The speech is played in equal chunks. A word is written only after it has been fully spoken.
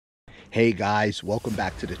Hey guys, welcome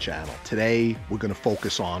back to the channel. Today, we're gonna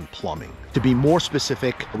focus on plumbing. To be more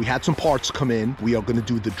specific, we had some parts come in. We are gonna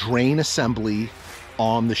do the drain assembly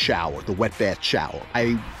on the shower, the wet bath shower.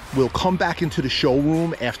 I will come back into the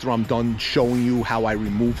showroom after I'm done showing you how I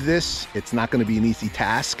remove this. It's not gonna be an easy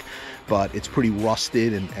task, but it's pretty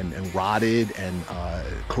rusted and rotted and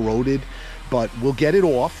corroded, but we'll get it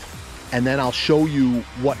off, and then I'll show you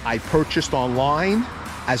what I purchased online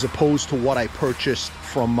as opposed to what I purchased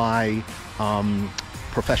from my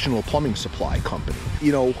professional plumbing supply company.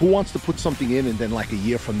 You know, who wants to put something in and then like a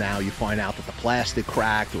year from now you find out that the plastic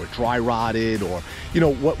cracked or dry rotted or, you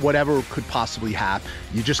know, whatever could possibly happen.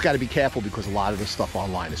 You just got to be careful because a lot of the stuff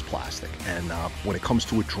online is plastic. And when it comes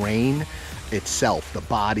to a drain itself, the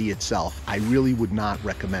body itself, I really would not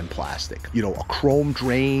recommend plastic. You know, a chrome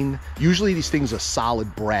drain, usually these things are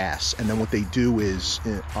solid brass, and then what they do is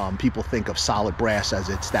people think of solid brass as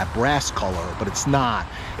it's that brass color, but it's not.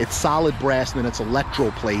 It's solid brass and then it's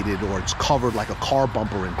electroplated or it's covered like a car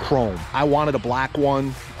bumper in chrome. I wanted a black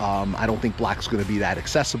one. I don't think black's gonna be that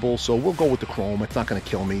accessible, so we'll go with the chrome. It's not gonna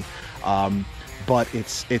kill me. But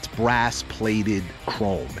it's brass plated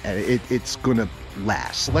chrome and it's gonna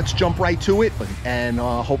last. Let's jump right to it and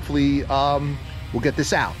hopefully we'll get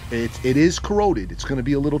this out. It is corroded. It's gonna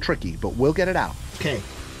be a little tricky, but we'll get it out. Okay,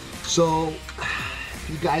 so if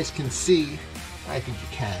you guys can see, I think you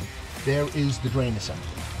can, there is the drain assembly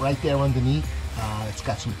right there underneath. It's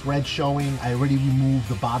got some thread showing. I already removed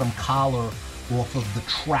the bottom collar off of the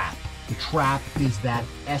trap. The trap is that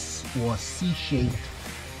S or C-shaped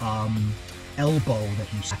elbow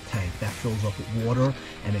that you tank that fills up with water,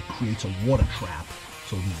 and it creates a water trap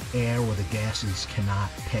so the air or the gases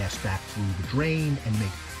cannot pass back through the drain and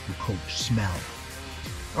make the coach smell.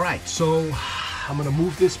 All right, so I'm gonna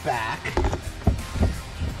move this back, and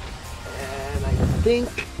I think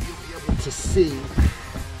you'll be able to see.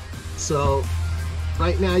 So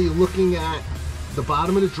right now you're looking at the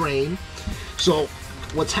bottom of the drain. So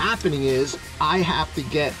what's happening is I have to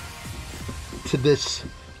get to this.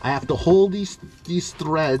 I have to hold these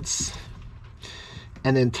threads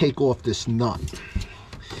and then take off this nut.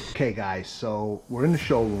 Okay guys, so we're in the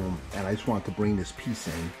showroom and I just wanted to bring this piece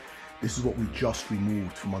in. This is what we just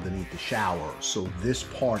removed from underneath the shower. So this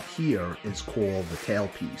part here is called the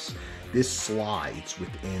tailpiece. This slides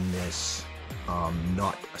within this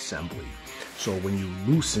nut assembly. So when you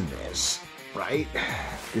loosen this, right,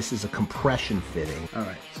 this is a compression fitting. All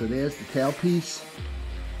right, so there's the tailpiece.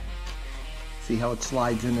 See how it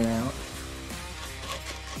slides in and out?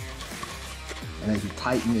 And as you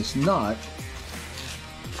tighten this nut,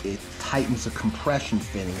 it tightens the compression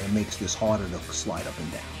fitting and makes this harder to slide up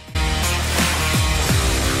and down.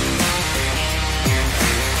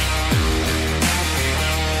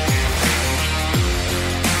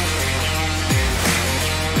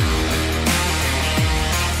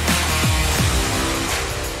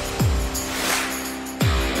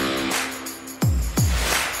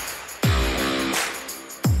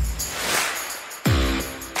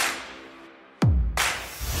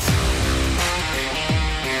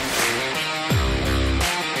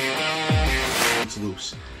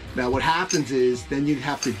 Loose. Now what happens is then you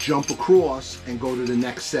have to jump across and go to the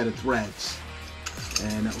next set of threads,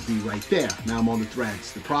 and that will be right there. Now I'm on the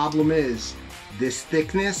threads. The problem is this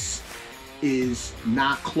thickness is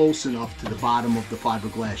not close enough to the bottom of the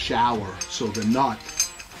fiberglass shower, so the nut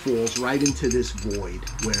falls right into this void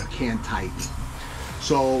where it can't tighten.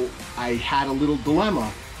 So I had a little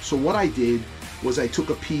dilemma. So what I did was I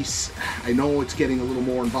took a piece. I know it's getting a little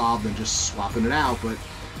more involved than just swapping it out, but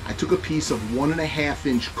I took a piece of 1.5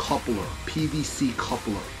 inch coupler, PVC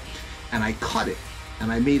coupler, and I cut it,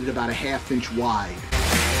 and I made it about 1/2 inch wide.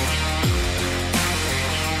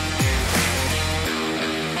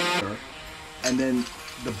 And then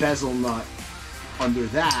the bezel nut under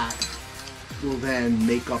that will then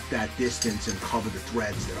make up that distance and cover the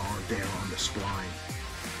threads that aren't there on the spline.